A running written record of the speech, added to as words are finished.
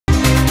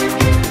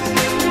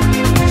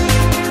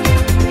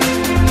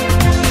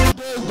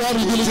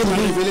Dieu m'a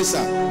révélé ça.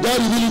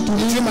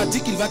 Dieu m'a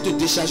dit qu'il va te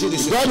décharger de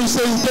ce fardeau.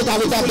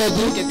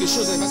 Quelque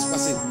chose va se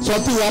passer. Il y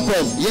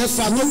a un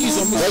fardeau qu'ils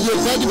ont mis.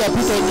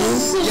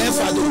 Il y a un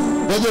fardeau.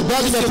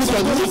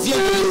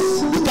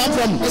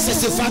 Et c'est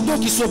ce fardeau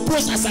qui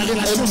s'oppose à sa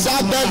relation.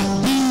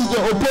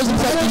 Quelque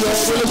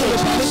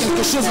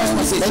chose va se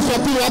passer.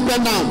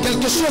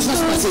 Quelque chose va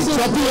se passer. Je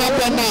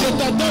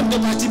t'ordonne de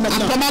partir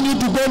maintenant.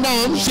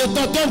 Je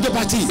t'ordonne de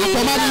partir.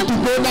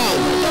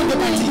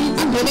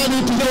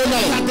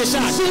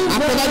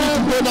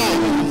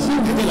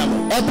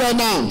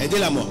 Aidez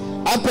la mort.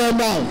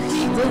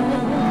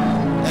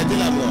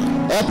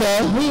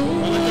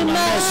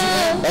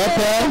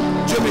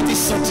 Dieu me dit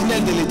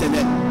sentinelle de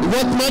l'éternel.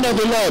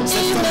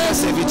 Cette femme a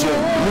servi Dieu.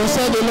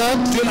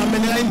 Dieu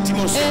l'amènera à une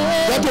dimension.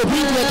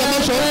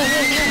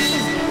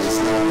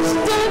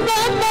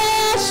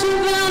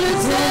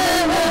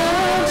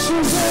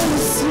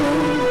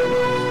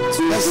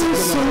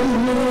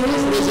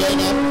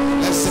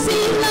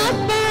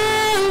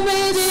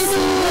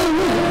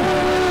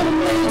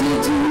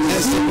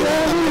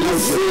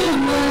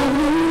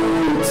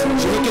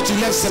 Je veux que tu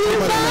lèves cette main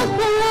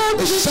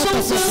et chante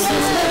en son nom.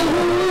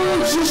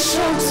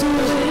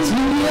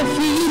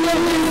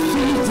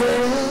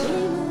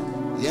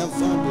 Il y a un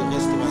vent de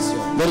restauration.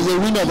 There is a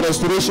wind of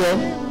restoration.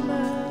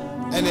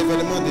 Un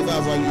événement devait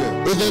avoir lieu.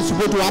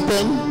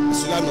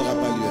 Cela n'aura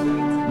pas lieu.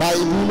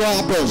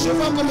 Je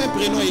vois comme un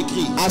prénom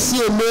écrit.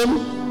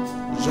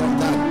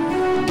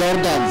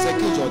 Jordan. C'est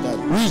qui Jordan?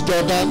 Who is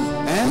Jordan?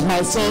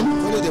 My son.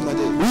 Faut le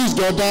demander. Who is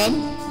Jordan?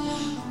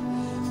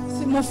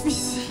 C'est mon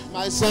fils.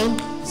 My son.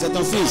 C'est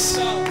ton fils.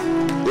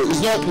 It's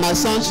not my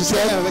son, she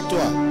said. Avec toi.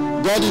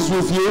 God is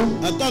with you.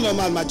 En temps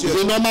normal, Mathieu.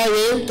 The normal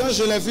way. Quand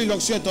je l'ai vu,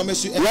 l'onction est tombée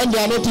sur elle. When they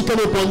are not taken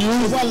upon you,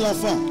 je vois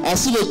l'enfant. I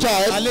see the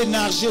child. Aller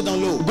nager dans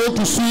l'eau. Go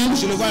to swim.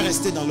 Je le vois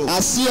rester dans l'eau.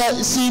 I see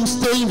him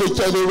stay in the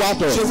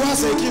water. Je vois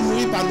c'est écrit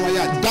mourir par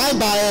noyade. Die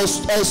by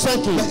a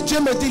sucking. Dieu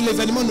me dit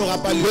l'événement n'aura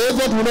pas lieu. The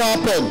event will not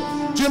happen.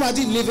 Dieu m'a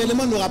dit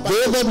l'événement n'aura pas lieu.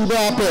 The event will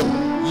not happen.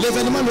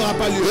 L'événement n'aura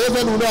pas lieu. The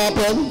event will not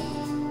happen.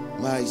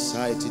 My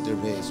sight is the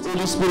race.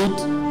 Holy Spirit.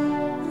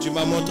 Tu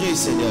m'as montré,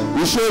 Seigneur.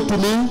 You show it to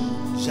me.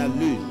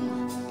 J'allume.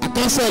 I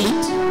cancel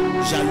it.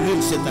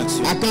 J'allume cette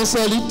action. I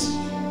cancel it.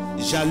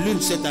 J'allume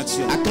cette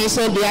action. I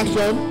cancel the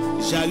action.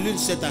 J'allume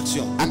cette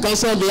action. I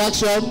cancel the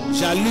action.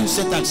 J'allume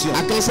cette action.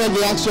 I cancel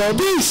the action.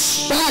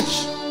 Touche.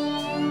 Touch.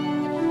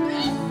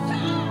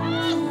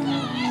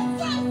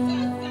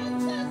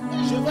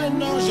 Je vois un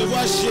nom, je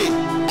vois G.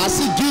 I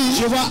see G.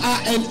 Je vois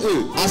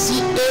A-N-E. I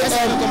see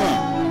A-N. Comment?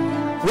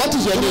 What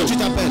is your name? Comment tu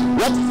t'appelles?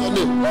 What is your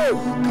name? Oh.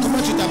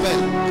 Comment tu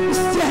t'appelles?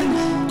 Christiane.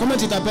 Comment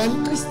tu t'appelles?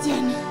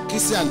 Christiane.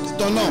 Christiane.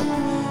 Ton nom?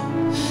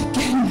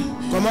 Gan.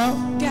 Comment?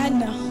 Gan.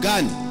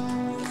 Gan.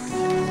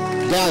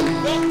 Gan.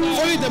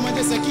 Faut lui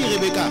demander c'est qui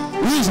Rebecca?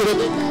 Oui, c'est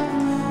Rebecca.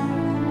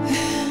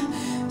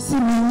 C'est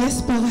ma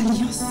nièce par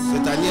alliance.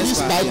 C'est ta nièce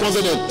par alliance.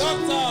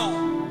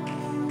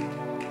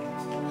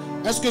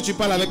 Est-ce que tu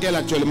parles avec elle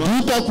actuellement?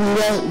 Non.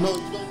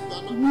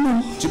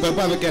 Tu ne parles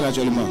pas avec elle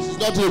actuellement?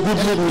 Not a good mood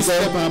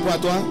par rapport à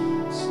toi?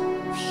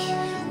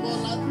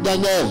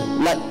 Daniel,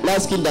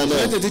 last kid Daniel.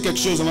 Je vais te dire quelque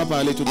chose, on va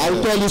parler tout à l'heure.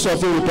 I'll tell you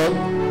something with them.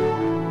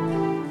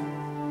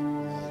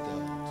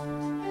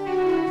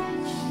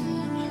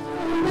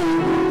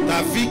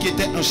 Ta vie qui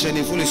était enchaînée,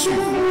 il faut le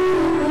suivre.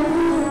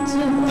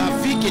 Ta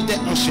vie qui était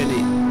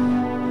enchaînée.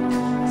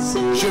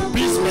 Je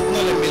brise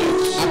maintenant les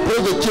mélanges. I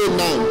break the chain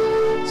now.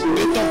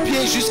 De ton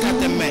pied jusqu'à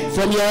tes mains.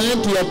 From your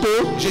hand to your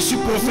toe. Je suis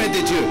prophète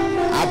de Dieu.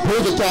 I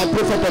break the chain,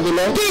 prophet of the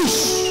Lord.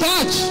 Touche.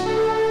 Touch.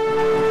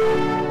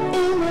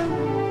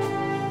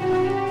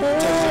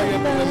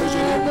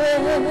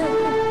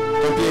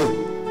 Ton pied.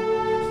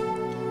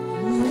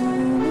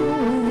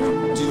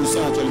 Tu nous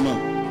sens actuellement.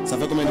 Ça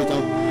fait combien de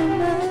temps?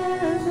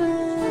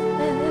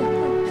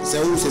 C'est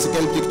où? C'est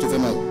quel pied qui te fait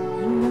mal?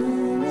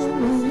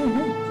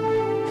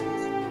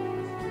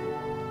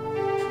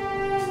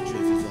 Je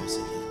vais vivre,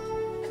 Seigneur.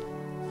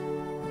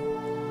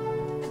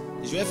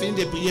 Je vais finir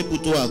de prier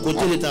pour toi, à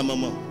côté de ta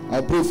maman.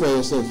 I pray for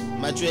yourself.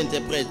 Mathieu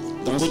interprète,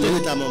 à côté de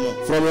ta maman.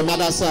 From your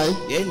mother's side.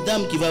 Il y a une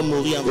dame qui va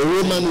mourir. A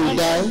woman will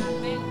die.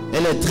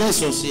 Elle est très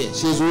sorcière.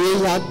 She's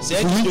wizard. C'est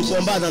elle qui te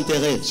combat dans tes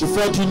rêves. She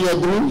fought in your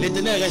dream.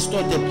 L'Éternel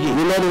restaure tes pieds.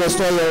 The Lord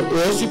restore your Je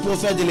ears. suis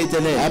prophète de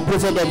l'Éternel. I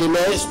prophet of the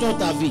Lord. Restaure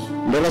ta vie.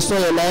 The restore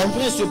your life.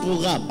 Après ce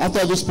programme.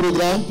 After this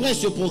program. Après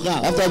ce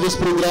programme. After this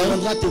Tu program.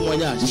 rendras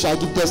témoignage. You shall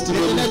give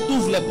testimony. L'Éternel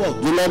t'ouvre les portes.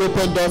 The Lord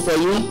open door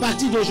for you. À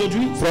partir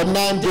d'aujourd'hui, From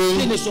now tes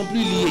pieds on, ne sont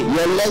plus liés.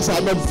 your legs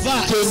are not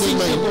Va signer le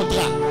chained.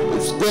 contrat.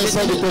 Go and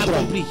sign the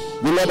contract. Accompli.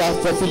 The Lord has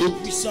fulfilled it.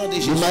 Puissant de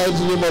The Jésus.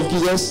 mighty name of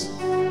Jesus.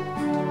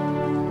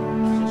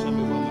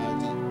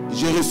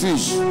 Je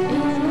refuse.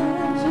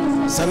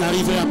 Ça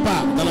n'arrivera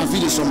pas dans la vie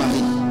de son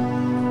mari.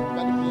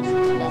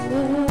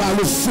 Par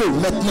le feu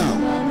maintenant.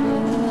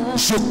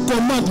 Je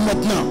commande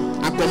maintenant.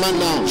 I command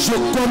now. Je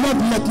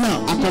commande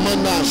maintenant. I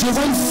command now. Je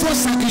vois une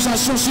fausse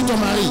accusation sur ton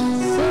mari.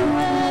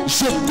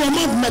 Je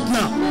commande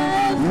maintenant.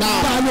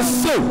 Now. Par le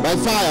feu. By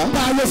fire.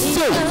 Par le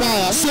feu.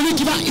 Fire. Celui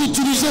qui va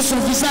utiliser son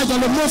visage dans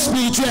le monde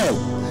spirituel.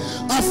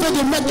 afin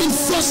de mettre une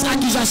fausse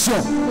accusation.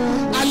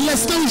 À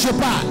l'instant où je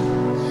parle,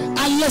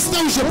 à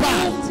l'instant où je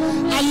parle,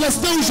 à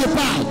l'instant où je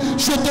parle,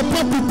 je te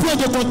prends pour point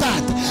de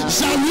contact.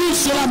 J'annule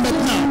cela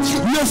maintenant.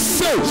 Le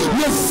feu,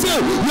 le feu,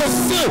 le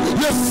feu,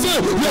 le feu,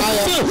 le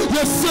feu,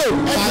 le feu.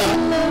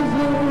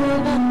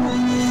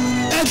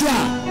 Aide là.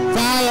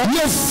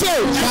 Le feu,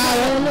 aide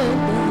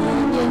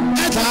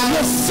là.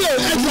 Le feu,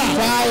 aide là.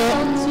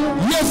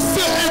 Le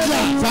feu est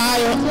là.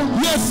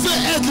 Le feu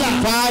est là.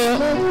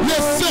 Le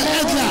feu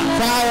est là.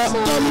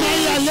 Ton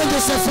mari a l'un de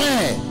ses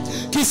frères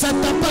qui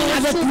s'attend pas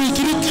avec lui,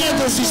 qui lui crée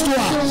des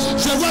histoires.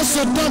 Je vois ce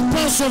homme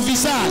prendre son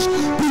visage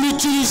pour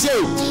l'utiliser.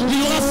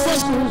 Il aura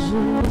force.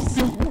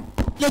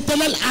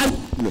 L'Éternel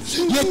allume.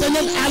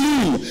 L'Éternel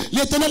allume.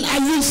 L'Éternel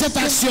allume cette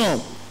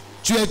action.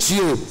 Tu es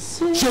Dieu.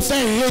 Je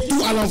fais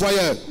retour à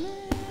l'envoyeur.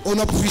 Au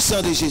nom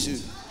puissant de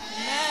Jésus.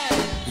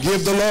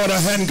 Give the Lord a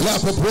hand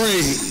clap of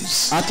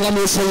praise. Acclame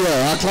le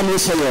Seigneur, acclame le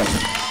Seigneur.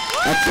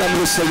 Acclame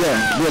le Seigneur.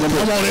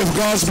 Come on, if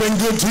God's been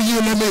good to you,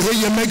 let me hear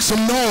you make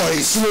some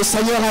noise. Si le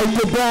Seigneur a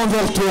été bon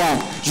envers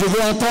toi, je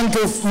veux entendre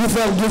que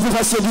vous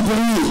fassiez du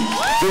bruit.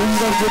 Je veux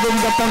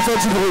vous entendre faire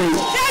du bruit. Le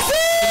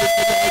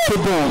Seigneur a été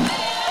bon.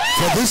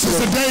 For this is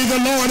the day the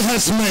Lord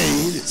has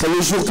made. C'est le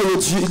jour que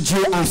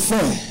Dieu a fait.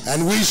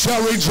 And we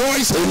shall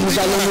rejoice. Et nous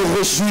allons nous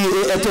réjouir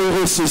et être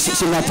heureux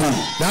ce matin.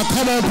 Now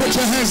come on, put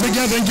your hands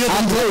together and give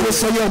him Acclame le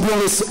Seigneur bien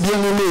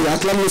aimé.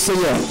 Acclame le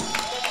Seigneur.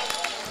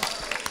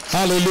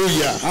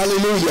 Hallelujah.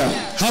 Hallelujah.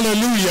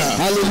 Hallelujah.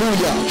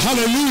 Hallelujah.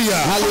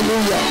 Hallelujah.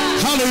 Hallelujah.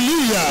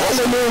 Hallelujah.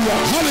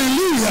 Hallelujah.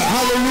 Hallelujah. Hallelujah.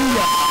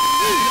 Hallelujah.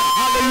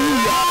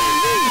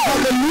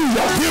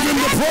 Hallelujah. Give him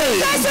the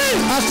praise.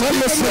 Acclame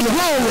le Seigneur.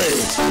 Glory.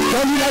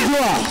 Donne-lui la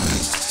gloire.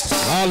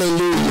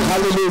 Hallelujah.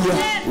 Hallelujah.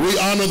 We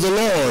honor the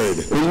Lord.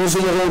 Et nous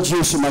honorons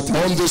Dieu ce matin.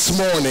 On this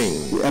morning.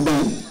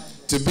 Amen.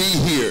 To be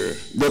here.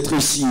 D'être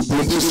ici.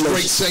 In this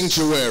great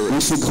sanctuary. Dans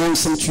ce grand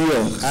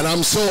sanctuaire. And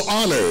I'm so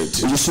honored.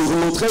 Et je suis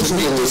vraiment très to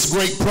meet heureux. this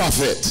great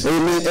prophet.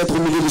 Et être au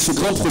milieu de ce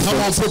grand prophète.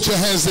 Come on, put your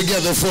hands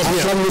together for him.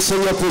 Acclame le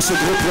Seigneur pour ce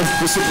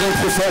grand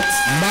prophète.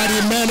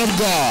 Mighty man of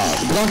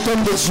God. Grand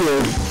homme de Dieu.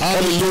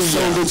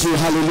 Hallelujah. De Dieu.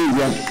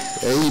 Hallelujah.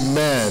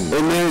 Amen.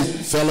 Amen.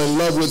 Fell in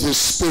love with his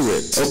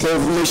spirit. Ok,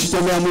 je suis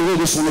tombé amoureux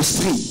de son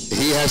esprit.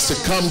 He has to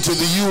come to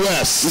the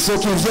U.S. Il faut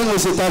qu'il vienne aux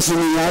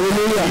États-Unis.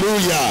 Hallelujah.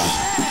 Hallelujah.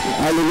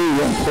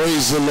 Hallelujah.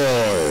 Praise the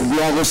Lord.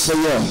 Gloire au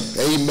Seigneur.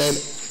 Amen.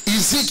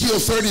 Ezekiel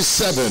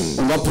 37.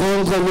 On va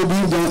prendre le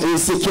livre dans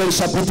Ézéchiel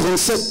chapitre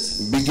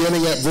 37.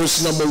 Beginning at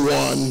verse number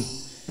 1.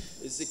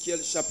 Ézéchiel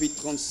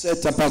chapitre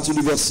 37 à partir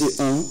du verset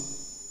 1.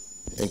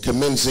 And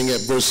commencing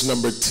at verse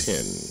number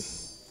 10.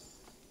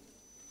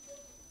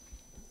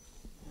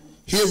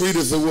 Here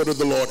readeth the word of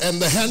the Lord. And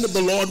the hand of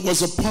the Lord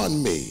was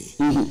upon me,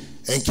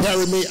 and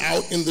carried me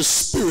out in the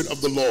spirit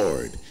of the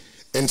Lord,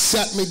 and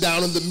sat me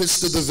down in the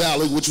midst of the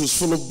valley, which was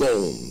full of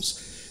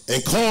bones,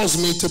 and caused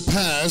me to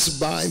pass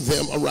by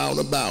them around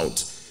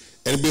about.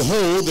 And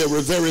behold, there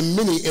were very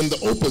many in the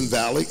open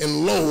valley,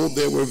 and lo,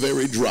 they were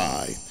very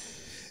dry.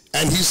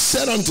 And he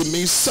said unto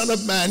me, Son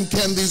of man,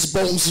 can these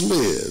bones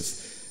live?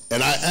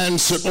 And I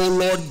answered, O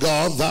Lord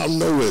God, thou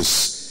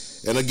knowest.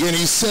 And again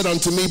he said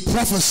unto me,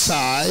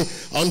 Prophesy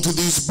unto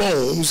these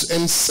bones,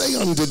 and say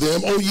unto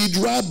them, O ye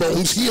dry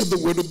bones, hear the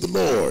word of the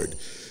Lord.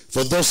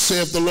 For thus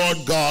saith the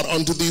Lord God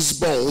unto these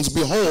bones,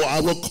 Behold,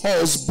 I will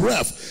cause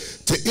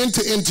breath to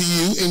enter into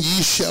you, and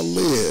ye shall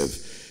live.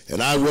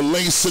 And I will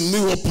lay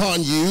sinew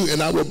upon you,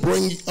 and I will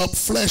bring up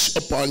flesh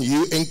upon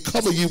you, and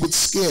cover you with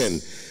skin,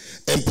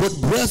 and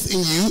put breath in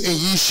you, and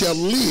ye shall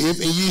live,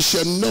 and ye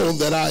shall know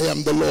that I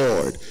am the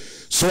Lord.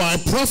 So I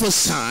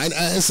prophesied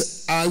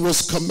as I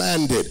was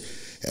commanded.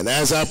 And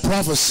as I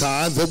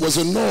prophesied, there was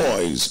a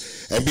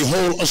noise, and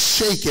behold, a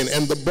shaking,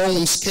 and the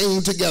bones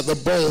came together,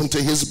 bone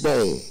to his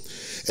bone.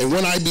 And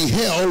when I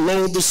beheld,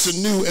 lo, the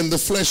sinew and the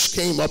flesh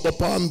came up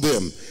upon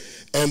them,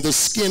 and the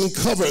skin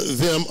covered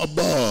them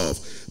above,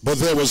 but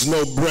there was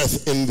no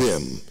breath in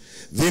them.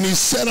 Then he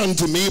said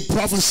unto me,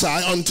 Prophesy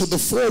unto the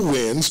four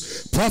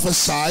winds,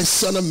 prophesy,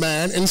 son of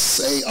man, and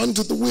say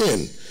unto the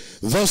wind,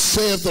 Thus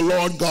saith the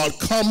Lord God,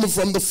 Come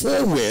from the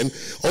four wind,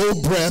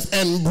 O breath,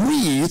 and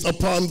breathe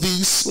upon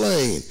these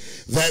slain,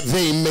 that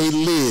they may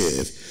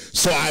live.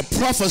 So I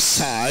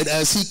prophesied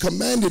as he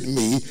commanded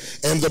me,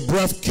 and the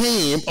breath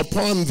came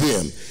upon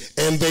them,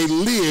 and they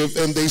lived,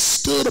 and they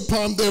stood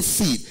upon their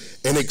feet,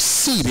 an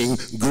exceeding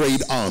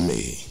great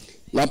army.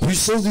 La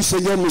puissance du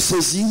Seigneur me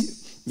saisit,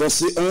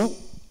 verset 1.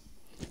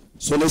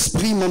 Son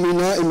esprit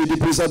m'emmena et me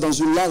déposa dans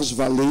une large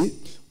vallée,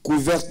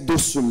 couverte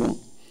d'ossements.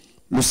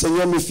 Le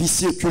Seigneur me fit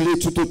circuler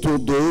tout autour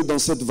d'eux dans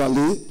cette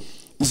vallée.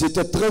 Ils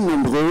étaient très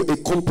nombreux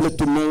et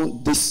complètement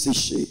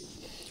desséchés.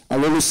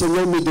 Alors le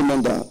Seigneur me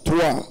demanda,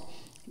 Toi,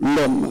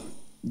 l'homme,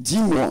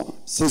 dis-moi,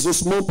 ces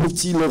ossements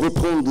peuvent-ils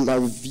reprendre la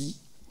vie?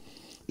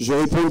 Je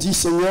répondis,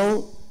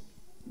 Seigneur,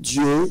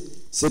 Dieu,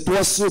 c'est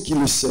toi seul qui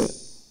le sais.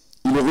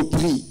 Il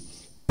reprit,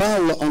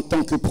 Parle en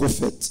tant que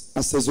prophète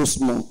à ces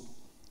ossements.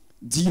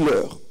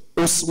 Dis-leur,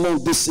 ossements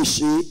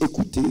desséchés,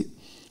 écoutez.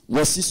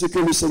 Voici ce que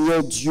le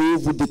Seigneur Dieu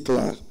vous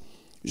déclare.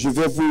 Je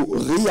vais vous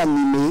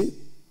réanimer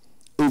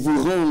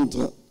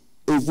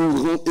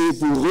et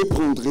vous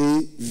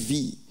reprendrez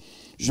vie.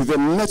 Je vais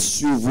mettre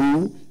sur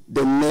vous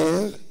des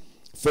nerfs,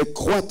 faire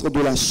croître de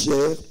la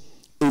chair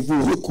et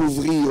vous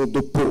recouvrir de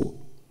peau.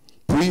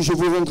 Puis je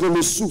vous rendrai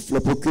le souffle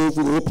pour que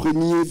vous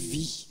repreniez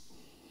vie.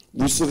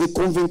 Vous serez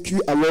convaincus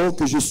alors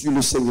que je suis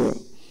le Seigneur.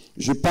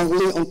 Je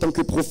parlais en tant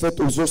que prophète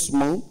aux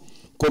ossements,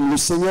 comme le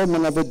Seigneur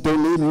m'en avait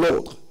donné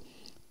l'ordre.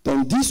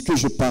 Tandis que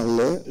je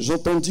parlais,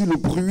 j'entendis le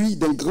bruit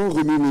d'un grand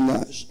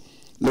remue-ménage.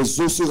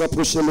 Les os se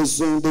rapprochaient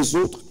les uns des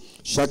autres,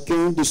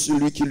 chacun de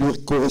celui qui lui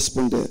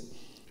correspondait.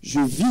 Je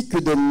vis que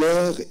des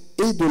nerfs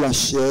et de la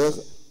chair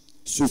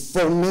se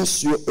formaient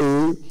sur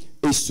eux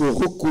et se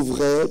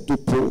recouvraient de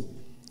peau.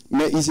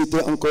 Mais ils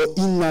étaient encore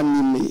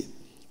inanimés.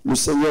 Le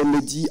Seigneur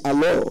me dit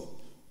alors,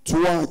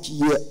 toi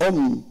qui es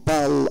homme,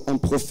 parle en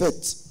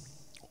prophète,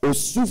 au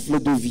souffle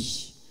de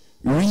vie.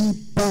 Oui,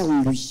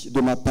 parle-lui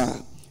de ma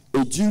part.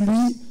 Et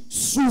dis-lui,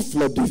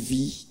 souffle de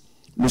vie.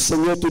 Le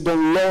Seigneur te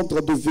donne l'ordre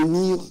de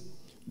venir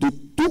de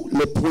tous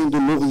les points de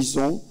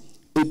l'horizon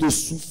et de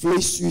souffler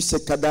sur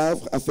ces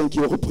cadavres afin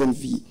qu'ils reprennent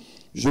vie.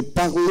 Je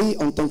parlais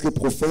en tant que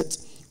prophète,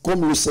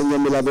 comme le Seigneur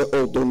me l'avait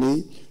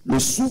ordonné. Le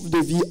souffle de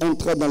vie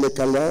entra dans les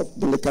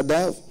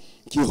cadavres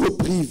qui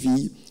reprirent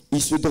vie.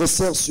 Ils se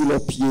dressèrent sur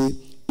leurs pieds.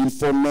 Ils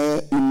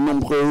formaient une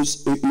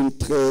nombreuse et une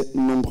très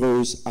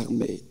nombreuse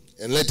armée.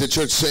 And let the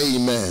church say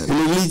amen. Que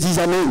l'Église dise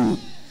amen.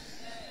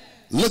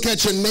 Look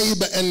at your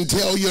neighbor and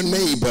tell your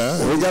neighbor.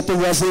 Regarde ton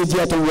voisin et dis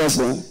à ton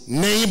voisin.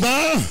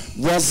 Neighbor,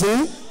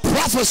 Voisin,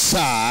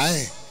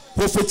 prophesy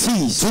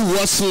prophétise. to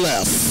what's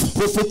left.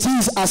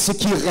 Prophétise à ce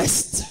qui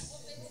reste.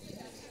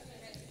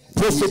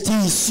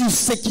 Prophétise sur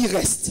ce qui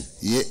reste.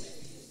 Yeah.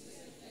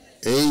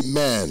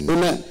 Amen.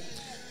 Amen.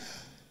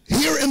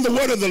 Here in the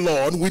word of the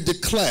Lord we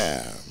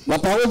declare La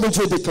parole de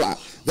Dieu déclare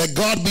that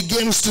God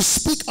begins to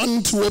speak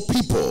unto a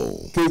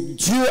people que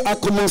Dieu a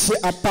commencé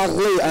à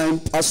parler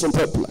à son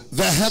peuple.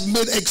 that have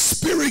been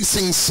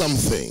experiencing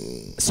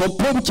something Son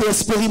peuple qui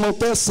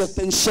expérimentait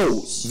certaines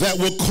choses that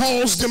will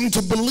cause them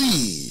to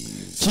believe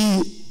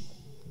qui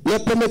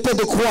leur permettaient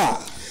de croire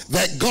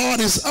that God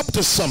is up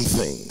to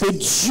something que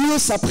Dieu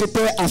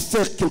s'apprêtait à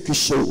faire quelque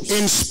chose.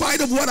 in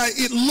spite of what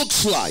it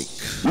looks like.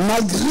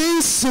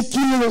 Malgré ce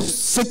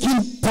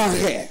qu'il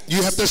paraît,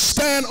 You have to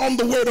stand on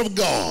the word of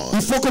God.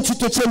 il faut que tu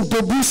te tiennes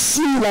debout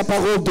sur la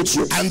parole de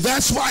Dieu. And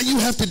that's why you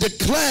have to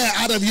declare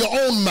out of your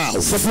own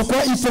mouth C'est pourquoi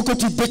il faut que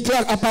tu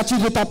déclares à partir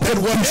de ta propre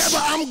bouche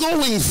whatever I'm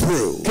going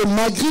through, que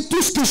malgré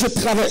tout ce que je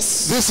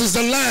traverse, this is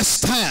the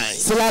last time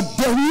c'est la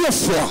dernière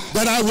fois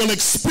that I will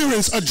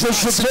experience a dry que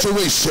je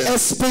situation. vais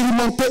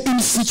expérimenter une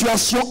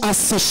situation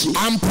asséchée.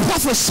 I'm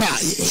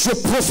prophesying Je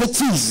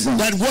prophétise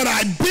that what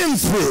I've been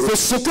through que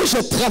ce que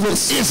j'ai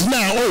traversé, is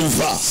now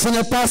over. ce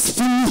n'est pas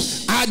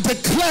fini. I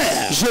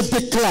declare Je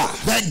déclare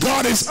that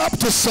God is up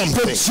to que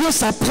something Dieu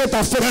s'apprête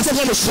à faire that's going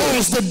quelque to chose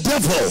cause the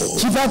devil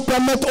qui va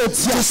permettre au to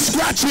diable,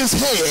 scratch his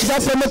qui head va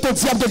permettre au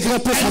diable de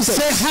gratter and sa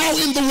say, tête. how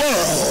in the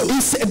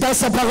world Dans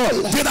sa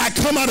parole, did I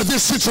come out of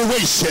this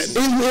situation?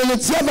 et le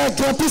diable a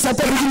gratté sa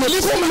tête. Il dit, mais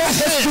comment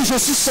est-ce que je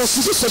suis sorti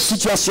de cette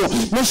situation?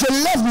 Mais je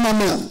lève ma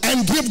main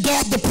And give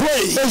God the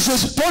praise. et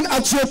je donne à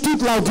Dieu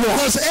toute la gloire.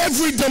 Because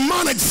every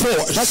demonic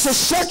force Parce que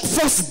chaque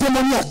force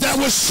démoniaque that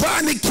was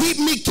trying to keep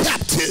me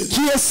captive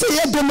qui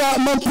essayait de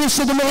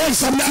m'empêcher de me rendre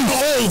is now captif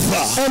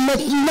over. est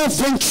maintenant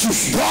vaincu.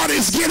 God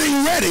is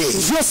getting ready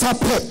Dieu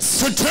s'apprête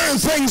to turn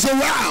things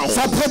around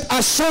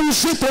à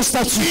changer ton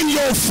statut in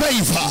your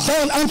favor.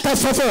 en ta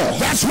faveur.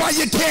 That's why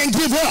you can't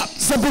give up.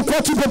 C'est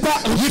pourquoi tu ne peux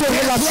pas You te can't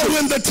relâcher. throw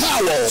in the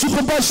towel. Tu ne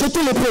peux pas jeter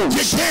l'éponge.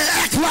 You can't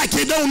act like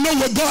you don't know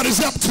what God is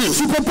up to.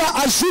 Tu ne peux pas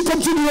agir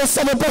comme tu ne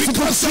savais pas ce que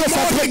Because Dieu the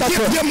more s'apprête you à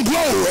give faire. him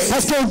glory,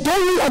 Parce que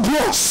donne-lui la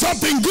gloire.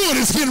 something good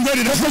is getting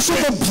ready to Quelque chose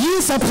happen. de bien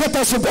s'apprête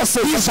à se passer.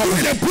 He's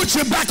going to put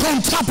you back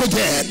on top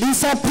again. Il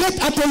s'apprête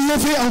à te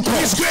lever encore.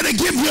 He's going to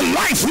give you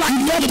life like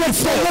Il va never te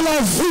before. faire la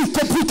vie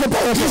que plus que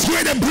pas. He's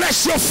going to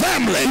bless your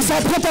family. Il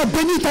s'apprête à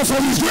bénir ta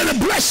famille. He's going to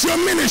bless your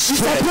ministry.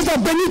 Il s'apprête à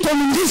bénir ton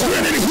He's ministère.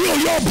 ready to heal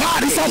your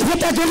body. Il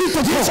s'apprête à guérir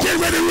ton He's corps.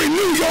 getting ready to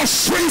renew your Il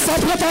strength.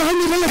 s'apprête à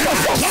renouveler ta I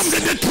force. come to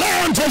declare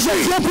unto Je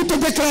you viens pour te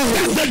déclarer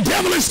that the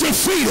devil is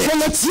defeated que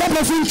le diable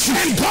est vaincu.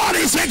 and God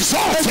is Et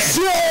exalted.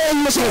 Dieu est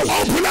le So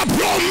open up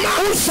your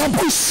mouth sa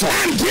bouche.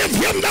 and give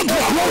him the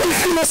glory.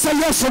 Glorifie le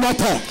Seigneur ce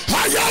matin.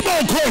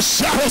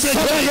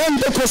 Rien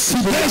de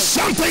possible. There's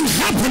something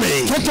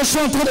happening Quelque chose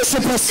est en train de se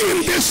passer.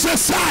 in this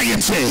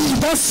society.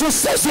 Dans ce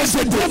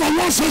The devil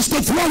wants us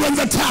to throw in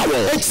the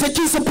towel. et ce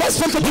qui se passe,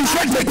 faut que tu I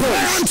jettes declare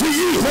l'éponge. unto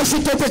you, Moi, je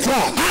te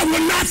déclare. I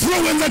will not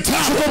throw in the Je ne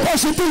towel. peux pas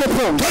jeter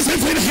l'éponge. Because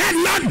if it had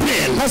not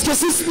been Parce que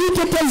si ce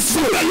n'était pas ici,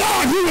 the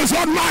Lord who was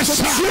on my Dieu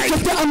qui side,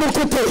 était à mon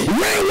côté,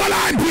 where will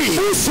I be?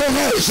 où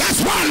serais-je?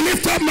 That's why I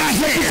lift up my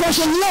Quand hand.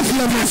 je lève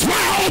la main, That's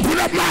why I open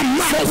up my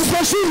mouth.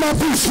 quand je ma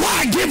bouche, That's why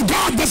I give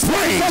God the quand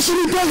praise. je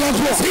lui donne la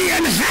gloire, He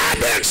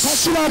inhabits quand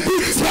tu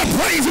l'habites, the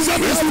praises of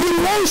his la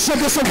people.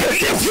 louange de son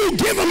peuple. If you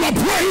give him a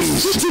praise,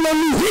 Si tu l'as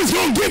mis, he's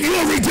going to give you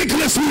a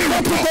ridiculous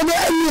miracle. donner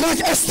un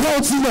miracle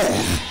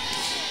extraordinaire.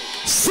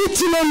 Si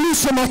tu l'as lu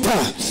ce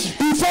matin,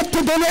 il va te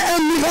donner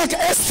un miracle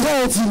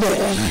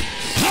extraordinaire.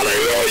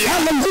 Hallelujah.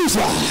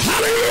 Alléluia.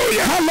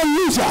 Hallelujah.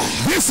 Alléluia.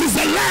 This is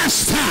the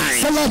last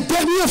C'est time la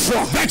dernière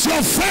fois that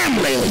your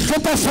family que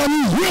ta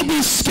famille will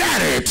be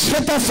scattered.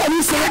 que ta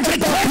famille sera I declare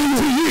to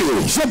épargnée.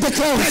 you Je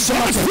déclare that ce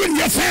God's matin putting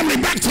your family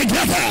back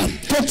together.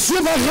 que Dieu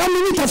va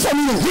ramener ta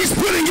famille. He's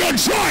putting your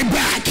joy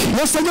back.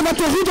 Le Seigneur va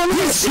te redonner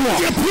la joie.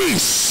 Your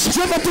peace.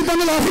 Dieu va te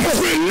donner la He's paix.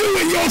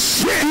 renewing your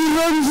strength. Il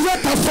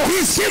renouvelle ta force.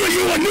 He's giving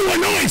you a new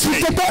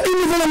anointing. C'est pas une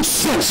nouvelle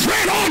onction.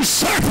 Tread on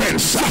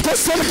serpents. Que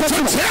c'est le To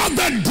patron. tell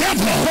the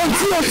devil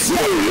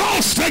you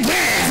lost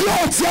again. Dieu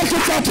entier que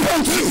tu as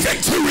perdu.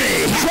 Victory.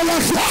 Je la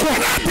victoire.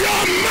 Open up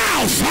your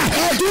mouth.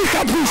 Ouvre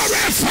ta bouche.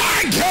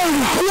 Glorify God.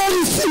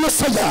 Glorifie le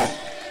Seigneur.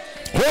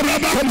 What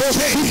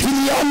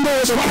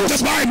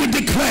the Bible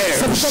declares,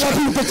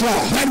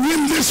 that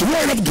when this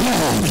word of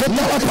God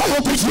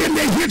begin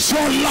to hit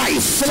your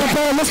life,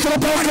 God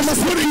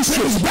is putting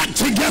things back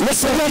together.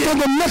 He's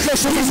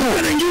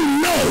letting you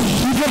know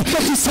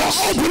to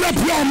open up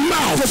your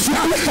mouth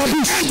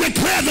and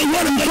declare the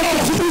word of the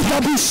Lord.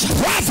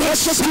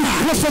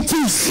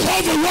 Prophetise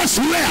over what's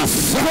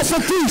left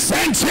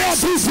and tell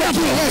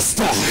people,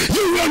 Reste,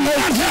 you will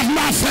not have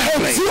my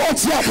family. You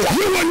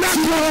will not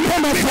have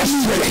my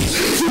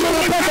ministry. Tu ne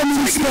veux pas de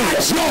ministère.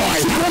 Tu ne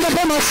veux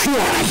pas ma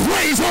foi.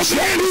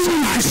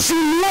 Je suis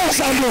lâche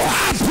à moi.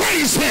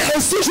 Et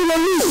si je le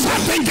lis,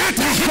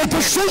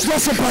 quelque chose doit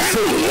se passer.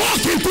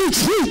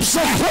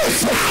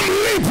 I'm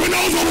leaping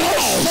over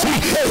walls.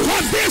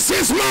 But this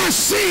is my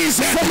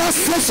season. C'est ma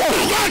saison.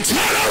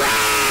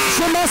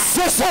 C'est ma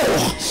saison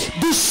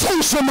du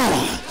changement.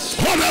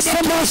 C'est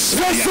ma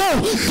saison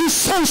du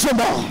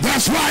changement.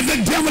 That's why the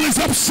devil is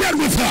upset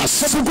with us.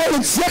 C'est pourquoi le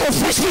diable est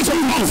fâché contre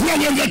nous. Throw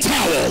in the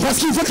towel. Parce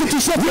qu'il veut que tu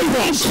sois plus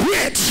proche.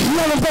 Il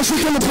n'a pas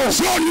jeté le poche.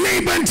 Your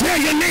neighbor and tell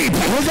your neighbor.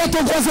 Regarde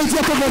ton voisin, dis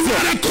à ton voisin.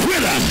 I'm not a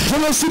quitter. Je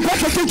ne suis pas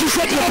quelqu'un qui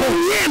jette le I'm a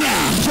poche. winner.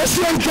 Je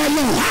suis un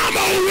gagnant. I'm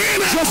a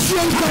winner. Je suis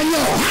un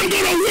gagnant. I'm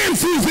gonna win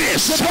through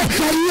this. Je vais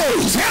gagner.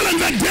 Telling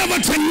the devil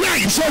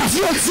tonight. Je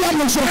dis au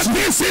diable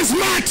aujourd'hui. This is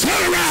my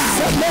turnaround.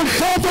 C'est mon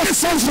temps de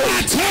changer.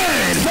 My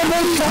turn. C'est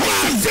mon temps.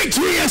 My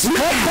victory is now.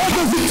 Mon temps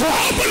de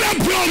victoire. Open up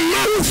your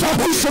mouth. Ça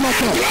bouge ce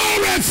matin.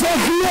 Glorify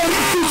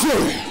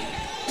Dieu.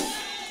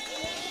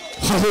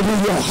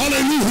 Hallelujah.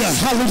 Hallelujah.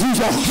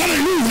 Hallelujah.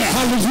 Hallelujah.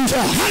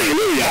 Hallelujah.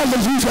 Hallelujah.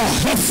 Hallelujah.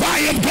 The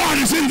fire of God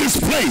is in this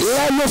place.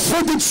 Là, le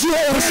feu de Dieu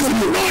est There's an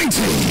revenu.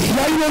 anointing Il y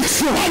a une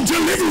onction. of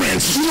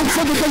deliverance. Une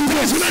onction de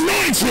délivrance. There's an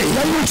anointing Il y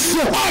a une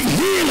onction of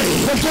healing.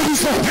 de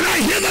guérison. And I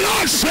hear the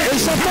Lord say, Et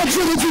j'entends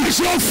Dieu le dire. as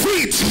your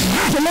feet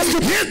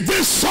hit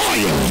this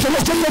soil, Que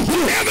lorsque le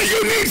pied, whatever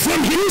you need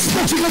from Him,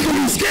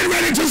 get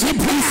ready to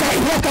supply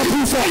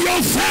for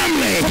your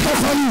family,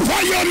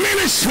 for your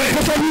ministry,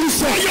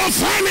 for your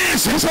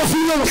finances.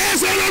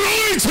 There's an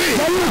anointing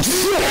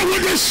that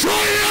will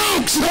destroy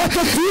yokes.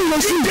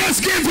 You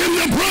just give Him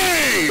the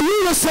praise. oui,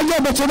 le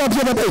Seigneur, maintenant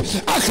bien-aimé.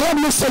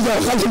 Acclame le Seigneur.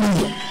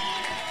 Alléluia.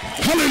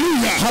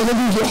 Hallelujah.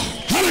 Alléluia.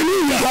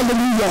 Hallelujah.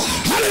 Alléluia.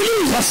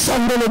 Hallelujah.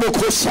 Rassemble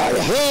le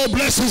Messiah. Oh,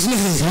 bless His name.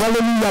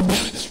 Alléluia.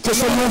 Que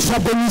son nom soit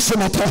béni ce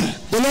matin.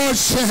 The Lord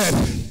said,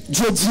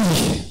 Dieu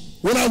dit,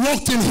 when I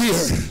walked in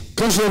here,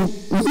 quand j'ai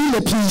mis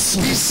les pieds ici,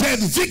 He said,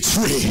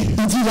 victory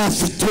il dit la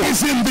victoire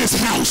is in this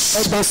house.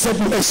 est dans cette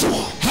maison.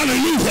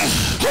 Hallelujah.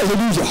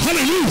 Alléluia.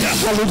 Hallelujah.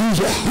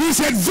 Alléluia. He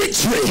said,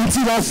 victory Il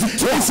dit la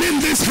victoire is in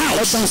this est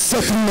house. dans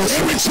cette maison.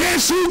 Every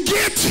chance you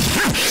get,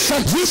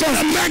 you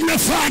better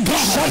magnify God.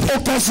 Chaque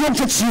occasion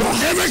que tu as,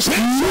 Every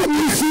chance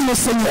magnifie le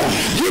Seigneur.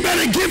 you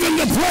better give Him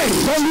the praise.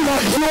 Donne-lui la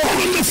gloire.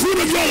 Give Him the fruit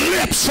of your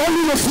lips.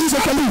 Donne-lui le fruit de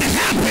ta It vie.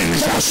 happens.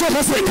 Quelque chose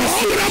va se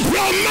passer. Open up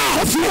your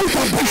mouth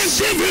and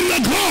give Him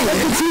the glory.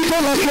 Et tu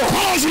donnes la gloire.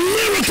 Cause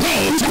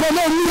miracles Tu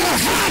connais un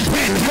miracle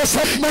happen. de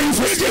cette We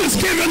manifestation. just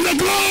give Him the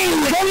glory.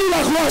 Donne-lui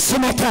la gloire ce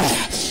matin.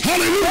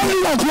 Hallelujah.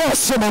 Donne-lui la gloire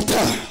ce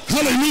matin.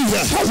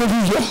 Hallelujah.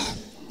 Alléluia.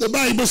 The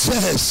Bible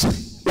says,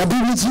 La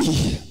Bible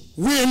dit,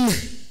 when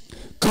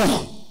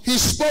quand He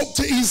spoke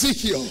to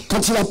Ezekiel,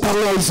 il a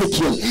parlé à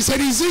Ézéchiel, He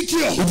said,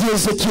 Ezekiel, il dit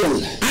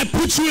Ézéchiel, I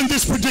put you in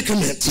this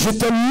predicament je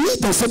t'ai mis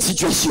dans cette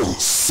situation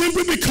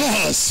simply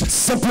because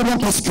simplement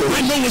parce que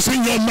I know it's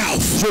in your mouth.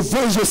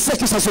 je sais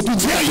que ça se trouve.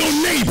 Tell your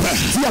neighbor,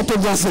 Dis à ton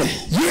voisin,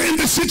 you're in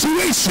the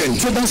situation.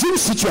 tu es dans une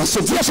situation,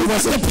 dis à ton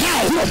voisin,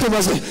 dis à ton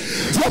voisin,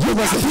 dis à ton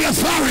voisin, The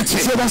authority.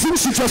 tu es dans une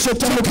situation,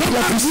 tu as le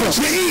la puissance,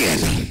 You're in.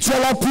 tu as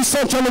la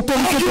puissance, tu as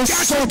l'autorité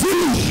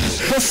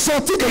de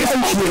sortir de là où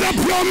tu Open es. up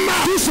your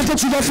mouth. Tout ce que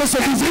tu vas faire, c'est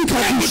d'ouvrir ta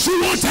What bouche. you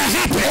want to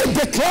happen.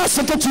 Déclare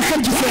ce que tu fais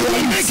qui God fait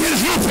will make it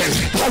happen.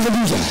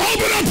 Alléluia.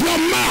 Open up your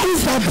mouth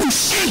Ta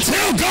bouche. and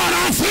tell God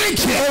I thank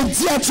you. Et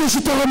dis à Dieu, je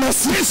te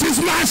remercie. This is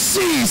my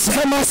season.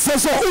 C'est ma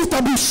saison. Ouvre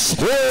ta bouche.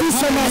 Dis,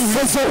 c'est ma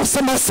saison.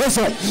 C'est ma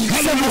saison.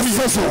 C'est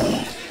ma saison.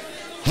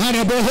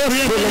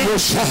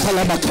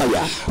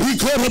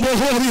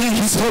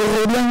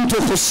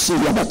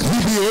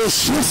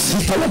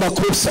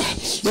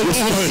 The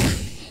Lord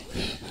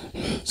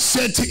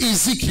said to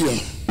Ezekiel,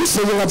 Le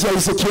Seigneur a dit à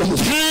Ézéchiel,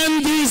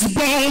 can these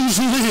bones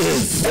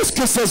live? est-ce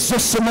que ces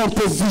ossements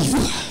peuvent vivre?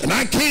 And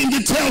I came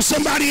to tell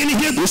somebody in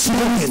here this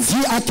morning,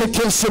 Dis à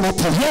quelqu'un ce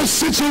matin, your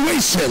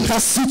situation ta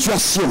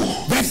situation,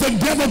 that the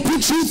devil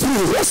put you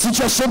through, la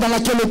situation dans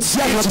laquelle le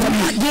diable is t'a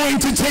mis, not going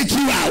to take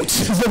you out.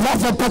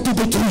 ne va pas te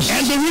détruire.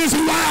 And the reason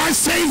why I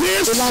say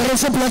Et this la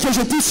raison pour laquelle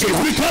je dis is cela,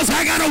 because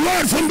I got a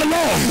word from the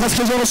Lord. parce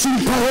que j'ai reçu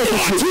une parole You de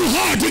are Dieu. too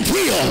hard to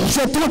kill. Tu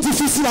es trop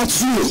difficile à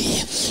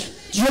tuer.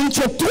 Tu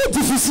es trop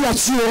difficile à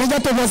tuer.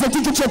 Regarde ton voisin,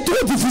 dis que tu es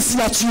trop difficile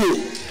à tuer.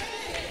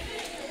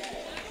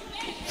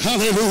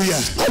 Hallelujah.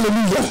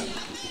 Alléluia.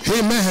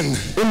 Amen.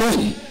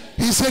 Amen.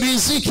 He said,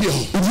 Ezekiel,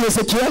 Il dit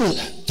Ézéchiel,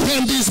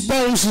 can these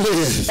bones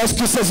live? est-ce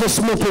que ces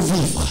ossements peuvent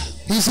vivre?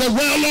 He said,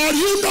 well, Lord,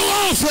 you know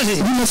all things.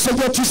 Il dit, mais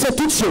Seigneur, tu sais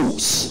toutes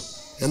choses.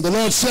 And the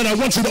Lord said, I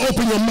want you to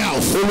open your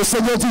mouth Et le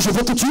Seigneur dit, je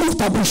veux que tu ouvres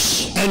ta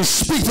bouche and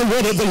speak the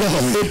word of the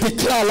Lord. et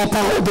déclare la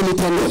parole de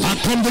l'Éternel. I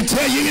come to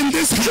tell you in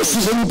this Je house suis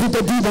venu pour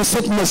te dire dans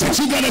cette maison that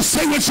you got to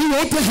say what you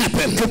want to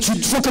happen. que tu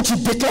faut que tu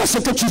déclares ce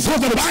que tu veux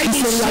que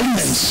tu se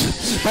réalise.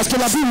 Parce que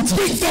la Bible dit,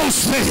 Speak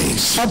those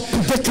things.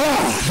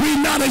 déclare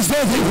Be not as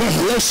though they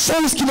were. les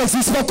choses qui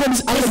n'existent pas comme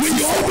elles When you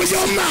existent. open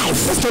your mouth,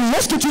 Parce que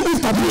lorsque tu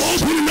ouvres ta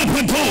bouche, opening up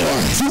a door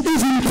tu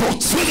ouvres une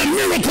porte. for the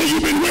miracle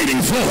you've been waiting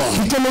for.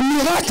 Que le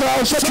miracle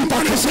auquel tu Somebody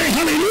t'attends. say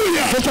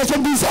hallelujah. Que quelqu'un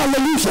dise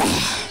Alléluia.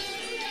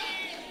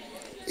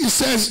 He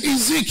says,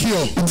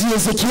 Ezekiel, Il dit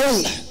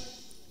Ézéchiel,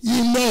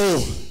 you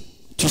know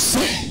tu sais,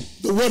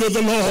 the word of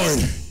the Lord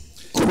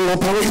comme la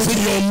parole is de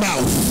in your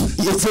mouth.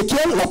 Dieu.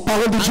 Ézéchiel, la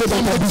parole de Dieu dans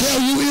I'm ta going to bouche.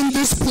 tell you in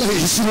this Je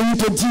place, suis venu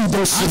te dire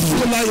dans ce I feel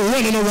lieu. like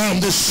running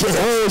around this church.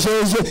 Oh,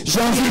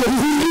 j'ai envie de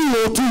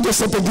courir autour de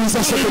cette église,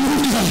 à cette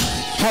église.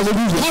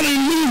 Alléluia.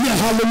 Hallelujah.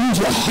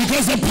 Alléluia.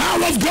 Because the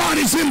power of God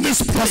is in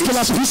this Parce place. que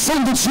la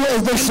puissance de Dieu est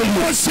dans ce The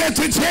lieu. Lord said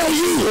to tell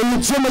you, Et le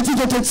Dieu me dit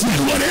de te dire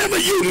whatever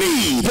you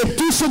need, que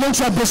tout ce dont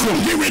tu as besoin,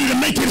 get ready to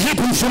make it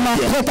happen. je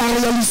m'apprête à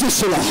réaliser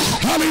cela.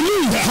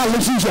 Hallelujah.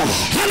 Alléluia.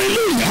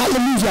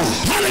 Hallelujah.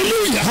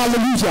 Alléluia. Hallelujah.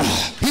 Alléluia.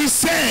 He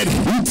said,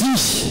 Il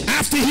dit,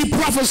 after he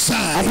prophesied,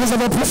 après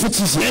avoir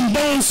prophétisé, and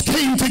bones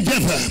came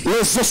together,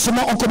 les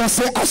ossements ont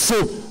commencé à se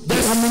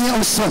ramener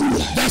ensemble.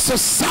 that's a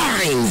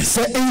sign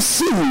C'est un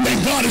signe that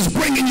God is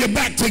bringing you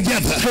back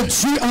together. que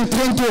Dieu est en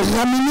train de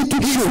ramener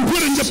toutes He's choses.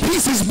 putting the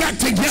pieces back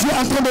Dieu together. est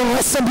en train de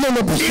rassembler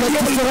les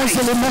différents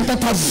éléments dans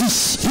ta vie.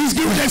 He's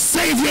getting ready to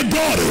save your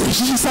daughters.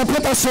 Il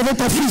s'apprête à sauver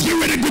ta He's fille.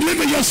 getting ready to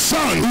deliver your Il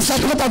sons.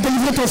 s'apprête à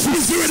délivrer ton He's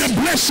fils. getting ready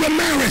to bless your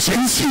marriages.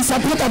 Il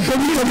s'apprête à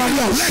bénir ton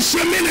mariage. Bless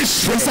your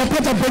ministry. Il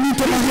s'apprête à bénir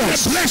ton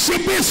mariage. Bless your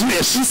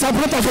business. Il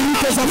s'apprête à bénir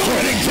tes Glory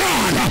affaires. to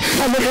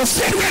God. It's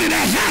getting ready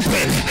to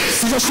happen.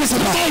 Si je suis ça,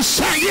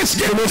 It's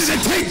getting ready to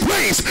take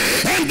place.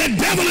 And the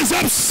devil is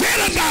upset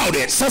about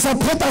it. ça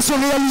s'apprête à se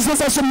réaliser,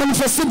 ça se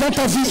manifester dans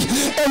ta vie.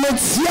 Et le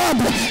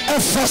diable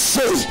est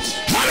fâché. Et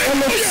le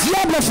Hallelujah.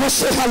 diable est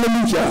fâché.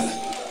 Alléluia.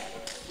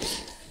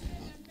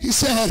 He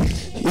said,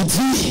 Il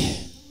dit,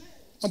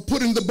 I'm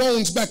putting the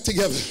bones back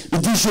together.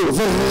 je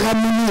vais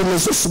ramener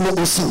les ossements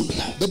ensemble.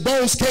 The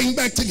bones came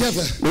back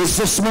together,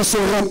 Les ossements sont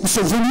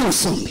venus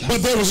ensemble.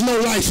 but there was no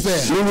life there.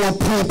 Mais il n'y a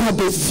pas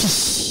de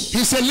vie.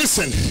 He said,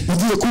 listen, Il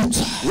dit,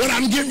 écoute, what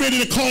I'm getting ready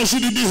to cause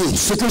you to do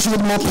ce que je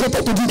m'apprête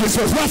à te dire de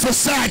faire,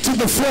 prophesy to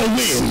the four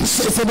winds.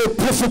 c'est de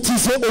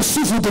prophétiser au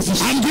souffle de vie.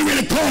 I'm getting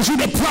ready to cause you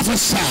to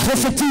prophesy.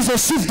 Prophétise au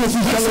souffle de vie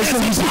dans les There's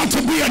horizons. about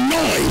to be a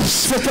noise.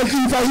 C'est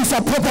quelqu'un qui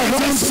s'apprête à There's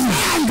a ralentir.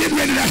 sound getting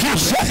ready to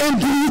happen. J'ai un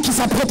bruit qui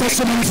s'apprête à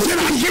se manifester. Then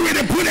I'm getting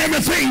ready to put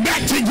everything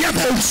back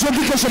together. Et je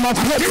dis que je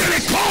m'apprête Get ready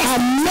to cause. à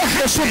mettre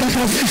les choses dans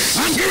ta vie.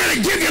 I'm getting ready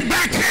to give you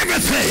back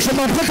everything. Je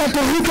m'apprête à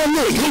te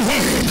redonner The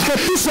word. que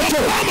tout ce que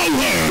I'm a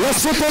word. les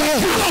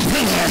sauterelles,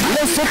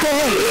 les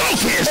sauterelles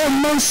ont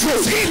mangé.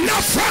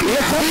 Enough from Le you.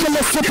 temps que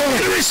les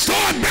sauterelles, To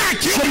restore back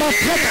je your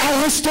m'apprête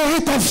à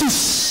restaurer ta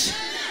vie.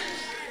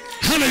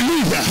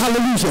 Hallelujah.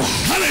 Alléluia.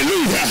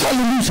 Hallelujah. Alléluia.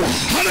 Hallelujah.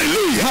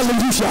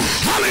 Alléluia.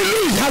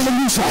 Hallelujah.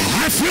 Alléluia.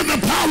 I feel the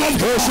power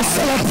of Oh, je God.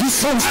 sens la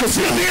puissance I de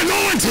feel Dieu. the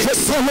anointing Je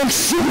sens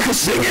l'onction de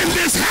Dieu. in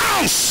this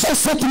house. Dans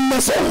cette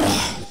maison,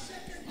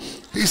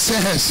 He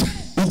says,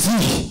 il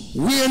dit,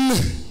 when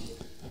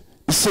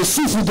ce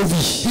souffle de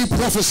vie, he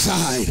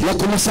prophesied il a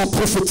commencé à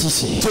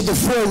prophétiser. to the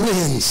four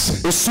winds,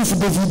 Le souffle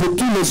de vie de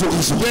tous les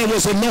horizons. there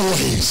was a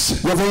noise.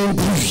 Il y avait un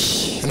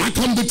bruit. And I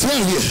come to tell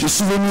you, Je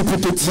suis venu pour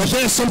te dire,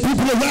 there's some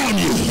people around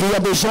you. il y a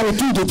des gens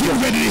autour de toi.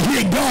 Get ready to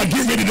hear God.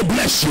 Get ready to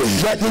bless you.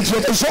 Il y a des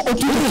gens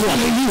autour de toi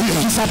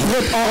qui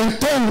s'apprêtent à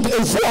entendre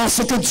et voir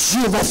ce que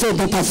Dieu va faire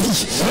dans ta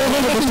vie.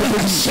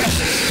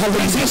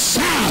 There's a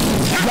sound.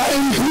 Il y a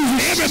un bruit.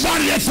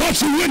 Everybody that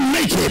thought you wouldn't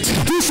make it,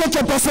 Tous ceux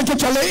qui pensaient que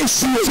tu allais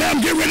échouer. tell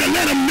them, get ready to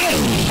let them know.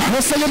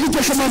 Le Seigneur dit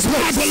que je My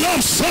m'apprête.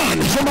 beloved son,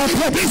 Je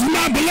m'apprête. this is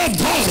my beloved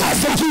daughter.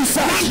 C'est qui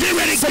ça? I'm getting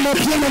ready C'est mon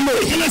bien-aimé.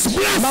 Let's Ma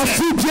bless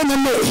it. fille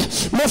bien-aimée.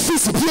 Mon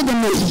fils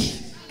bien-aimé.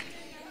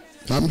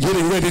 I'm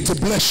getting ready to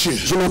bless you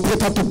Je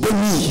m'apprête à te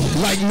bénir.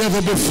 like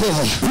never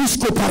before. Plus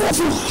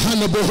qu'auparavant.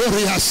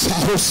 Hanabohoriasa.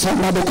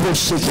 Ressemble à de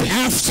crochets.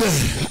 After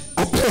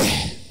Après,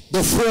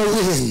 the four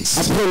winds.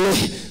 Après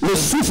le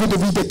souffle de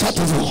vie des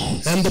 4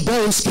 vents. And the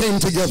bones came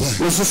together.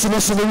 Les ossements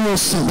sont venus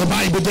ensemble. The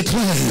Bible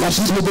declares La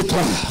Bible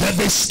déclare that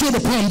they stood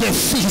upon their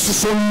feet. qu'ils se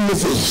sont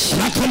levés.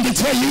 And I come to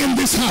tell you in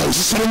this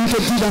house, Je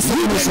te dis dans cette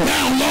you've maison. been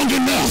down long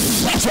enough.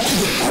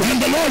 And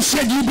the Lord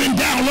said you've been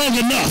down long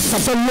enough. Ça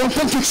fait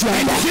longtemps que tu es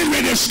And là. get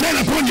ready to stand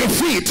upon your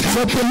feet.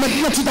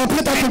 Maintenant tu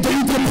t'apprêtes à te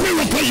tenir The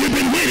miracle you've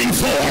been waiting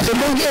for. de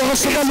l'anglais et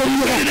recevoir le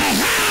Ready miracle.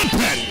 to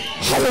happen.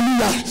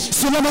 Alléluia.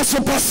 Cela va se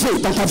passer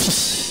dans ta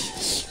vie.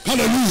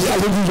 Hallelujah.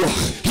 Alléluia.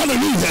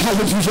 Hallelujah.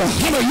 Alléluia.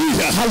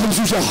 Hallelujah.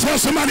 Alléluia. Tell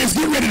somebody it's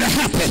getting ready to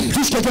happen.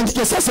 Touche quelqu'un dit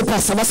que ça se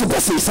passe, ça va se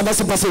passer, ça va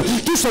se passer.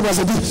 Touche son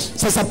voisin, dit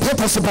ça s'apprête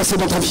à se passer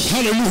dans ta vie.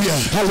 Hallelujah.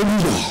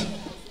 Alléluia.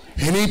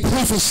 And he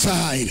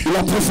prophesied Il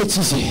a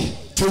prophétisé.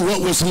 to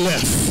what was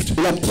left.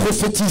 Il a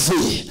prophétisé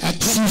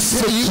sur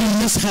ce qui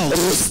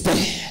restait.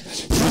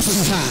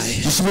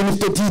 Je suis venu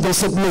te dire dans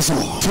cette maison,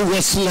 To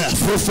what's left.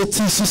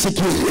 prophétise sur ce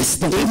qui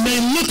reste. It may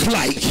look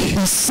like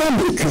Il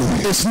semble que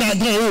it's not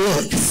going to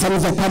work. ça ne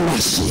va pas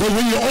marcher. But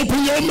when you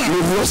open your mouth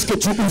Mais lorsque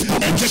tu ouvres ta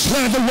and bouche,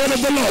 declare the word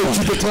of the tu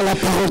Lord, déclares la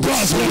parole de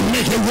God's Dieu. going to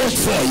make it work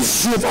for you.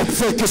 Dieu va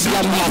faire que cela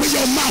Open marche.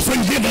 your mouth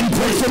and give him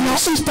praise. Maintenant,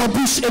 ouvre ta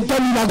bouche et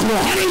donne la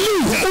gloire.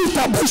 Hallelujah. Ouvre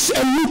ta bouche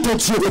et loue ton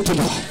Dieu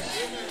maintenant.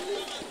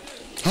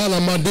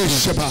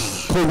 Halamadeshaba.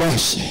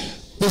 Courage.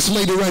 This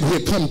lady right here,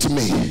 come to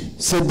me.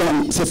 Cette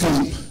dame, cette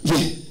femme, viens.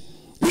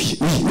 Oui,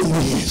 oui, oui,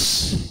 oui.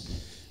 Yes.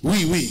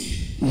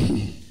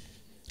 Oui.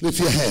 Lift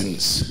your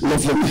hands.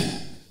 Lève les mains.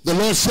 The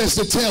Lord says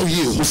to tell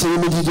you, Le Seigneur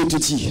me dit de te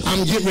dire,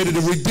 I'm getting ready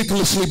to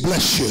ridiculously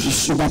bless you. je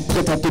suis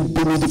prêt à te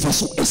bénir de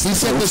façon He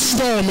said the extraordinaire.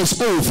 storm is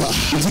over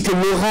Il dit que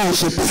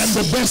l'orage est and passé.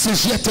 the best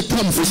is yet to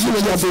come for you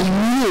Il and y your a de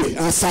family.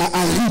 mieux, ça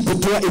arrive pour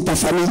toi et ta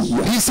famille.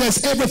 He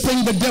says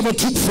everything the devil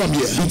took from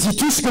you, Il dit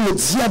tout ce que le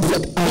diable a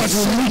God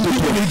said voulu de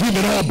you're toi. going to give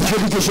it all Je back.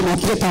 dis que je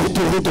m'apprête à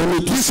te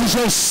redonner tout. This is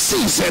your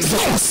season. C'est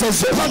ta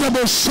saison.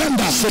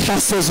 C'est ta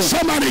saison.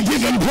 Somebody give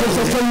him Que glory.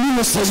 quelqu'un loue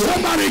le Seigneur.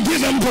 Somebody give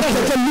him Que glory.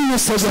 quelqu'un loue le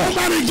Seigneur.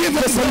 Somebody give Que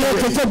him Seigneur,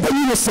 glory. quelqu'un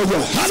bénit le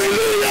Seigneur.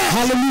 Hallelujah.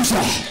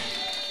 Alléluia.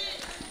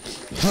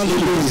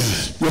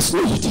 Hallelujah. Yes,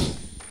 Lord.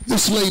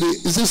 This lady,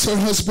 is this her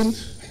husband?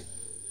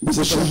 Vous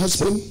êtes Your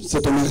husband?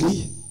 C'est ton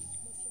mari.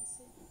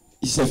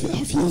 Il s'avère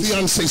fiancé.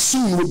 Fiance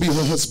soon will be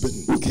her husband.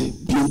 Ok,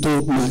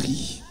 bientôt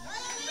mari.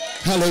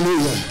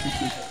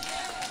 Hallelujah.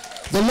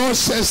 The Lord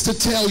says to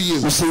tell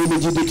you, Le Seigneur me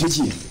dit de te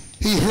dire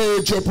He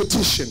heard your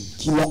petition.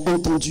 qu'il a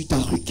entendu ta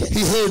requête.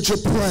 He heard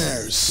your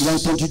prayers. Il a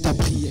entendu ta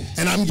prière.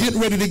 And I'm getting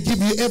ready to give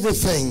you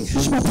everything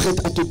Je m'apprête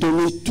à te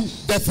donner tout.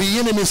 that the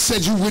enemy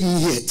said you wouldn't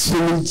get. Ce que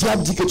le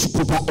diable dit que tu ne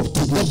peux pas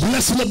obtenir. The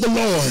blessing of the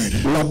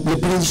Lord La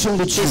bénédiction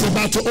de Dieu is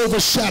about to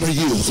overshadow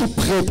you. est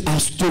prête à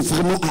te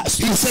vraiment à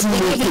He said,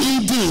 whatever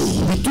you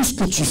do, Mais tout ce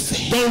que tu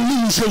fais, don't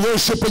lose your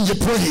worship and your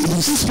tout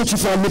praise. ce que tu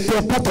fais, ne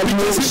perds pas ta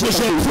louange. Because it was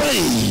your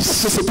praise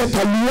Parce que c'était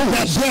ta louange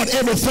that brought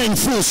everything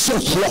full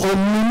circle. qui a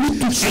emmené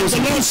toutes And choses. the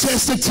Lord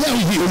says to tell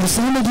Et you, le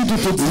Seigneur me dit de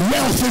te dire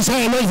wealth is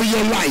all over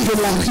your life. que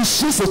la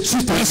richesse est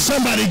toute ta And vie.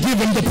 somebody give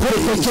him the Que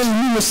praise. quelqu'un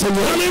loue le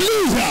Seigneur.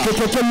 Hallelujah. Que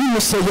quelqu'un loue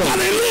le Seigneur. Que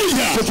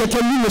Hallelujah. quelqu'un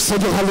loue le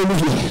Seigneur.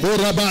 Alléluia.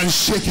 Oh, Rabban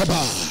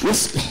Shekabah.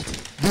 Yes, God.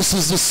 This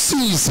is the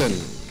season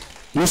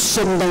Nous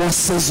sommes dans la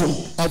saison.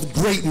 of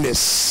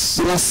greatness.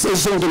 C'est la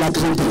saison de la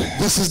grandeur.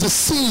 This is the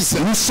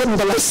season Nous sommes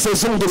dans la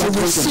saison de la to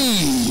grandeur.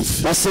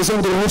 receive. La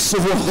saison de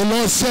recevoir. The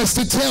Lord says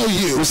to tell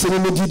you, Le Seigneur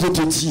me dit de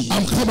te dire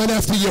I'm coming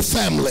after your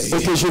family.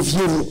 et que je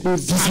viens I'm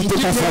visiter ta getting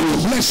ready to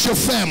famille. bless your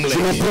family. Je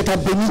m'apprête à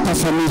bénir ta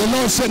famille. The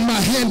Lord said,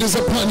 my hand is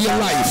upon your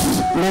life.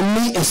 La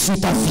main est sur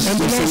ta vie. And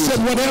the Le Lord Seigneur. said,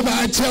 whatever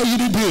I tell you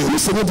to do, Le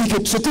Seigneur dit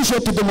que ce que je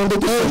vais te demander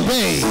de faire,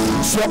 obey.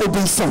 sois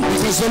obéissant.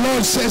 Because the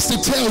Lord says to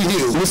tell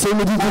you, Le Seigneur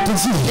me dit de te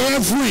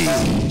dire every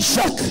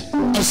chaque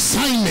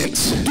assignment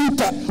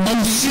toute of the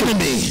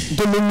enemy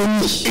de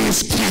l'ennemi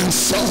is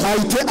canceled. a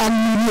été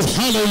annulée.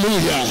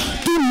 Hallelujah.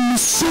 Toute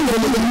mission de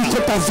l'ennemi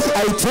de ta vie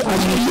a été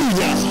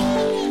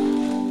annulée.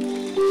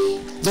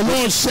 The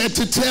Lord said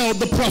to tell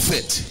the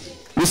prophet,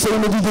 Le Seigneur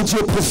me dit de Dieu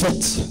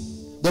prophète,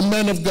 the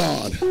man of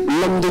God,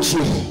 l'homme de Dieu.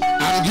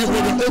 I'm getting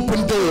ready to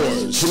open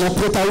doors Je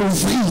m'apprête à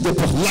ouvrir des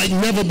portes like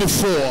never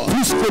before.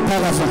 plus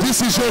qu'auparavant.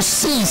 This is your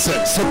season,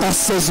 C'est ta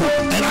saison.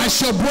 and I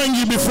shall bring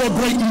you before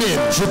great men.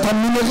 Je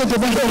t'amènerai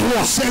devant les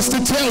rois. Says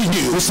to tell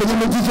you, Le Seigneur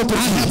me dit de te I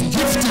have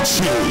dire, gifted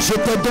you, je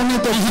t'ai donné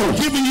des dons.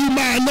 given you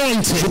my Je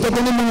anointing t'ai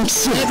donné mon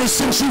onction. ever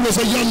since you was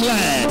a young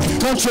lad.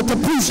 Quand tu étais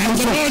plus And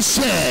the enfant, Lord et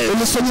said,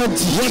 le Seigneur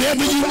dit,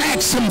 whatever you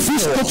ask him tout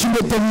ce que for, tu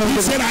me he demandes,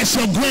 said, I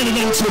shall grant it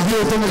unto je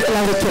you. donnerai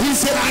la requête. He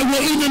said, I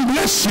will even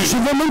bless you Je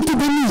vais même te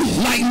bénir.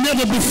 like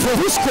never before.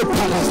 Plus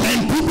qu'auparavant.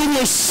 And people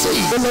will see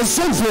Et les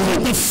hommes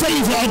verront the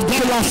favor of que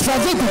God la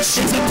faveur de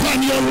Dieu is upon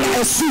your est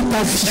life. sur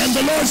ta vie. And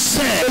the Lord Et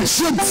said,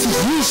 Dieu dit,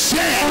 you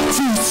shall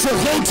tu seras,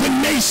 go to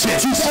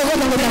nations. tu seras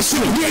dans les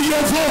nations. Hear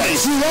your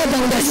voice. Tu iras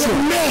dans les nations.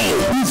 Know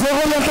Ils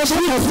verront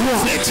l'entendre ta voix.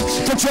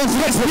 Que tu es un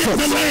vrai the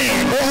prophète.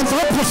 land Et un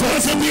vrai prophète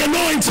because of the a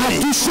anointing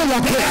touché la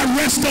that paix. I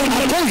rest on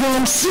À your cause de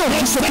l'onction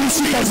qui se Your plie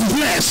sur family ta is vie.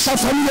 blessed. Ta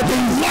famille est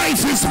bénie.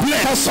 Life is Ta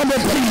blessed. femme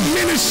est bénie.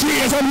 Ministry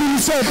is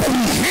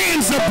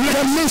hands are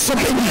blessed.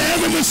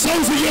 Wherever the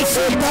soles of your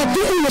feet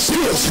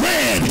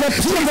tread,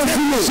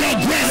 shall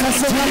grant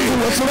unto you.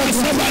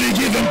 Somebody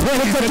give him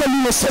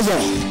praise.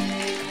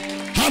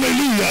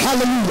 Hallelujah.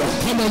 Hallelujah.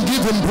 Come on,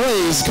 give him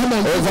praise. Come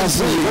on,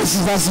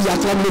 vas-y,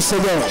 acclame le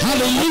Seigneur.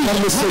 Hallelujah.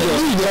 Acclame le Seigneur.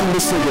 Acclame le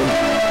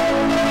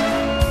Seigneur.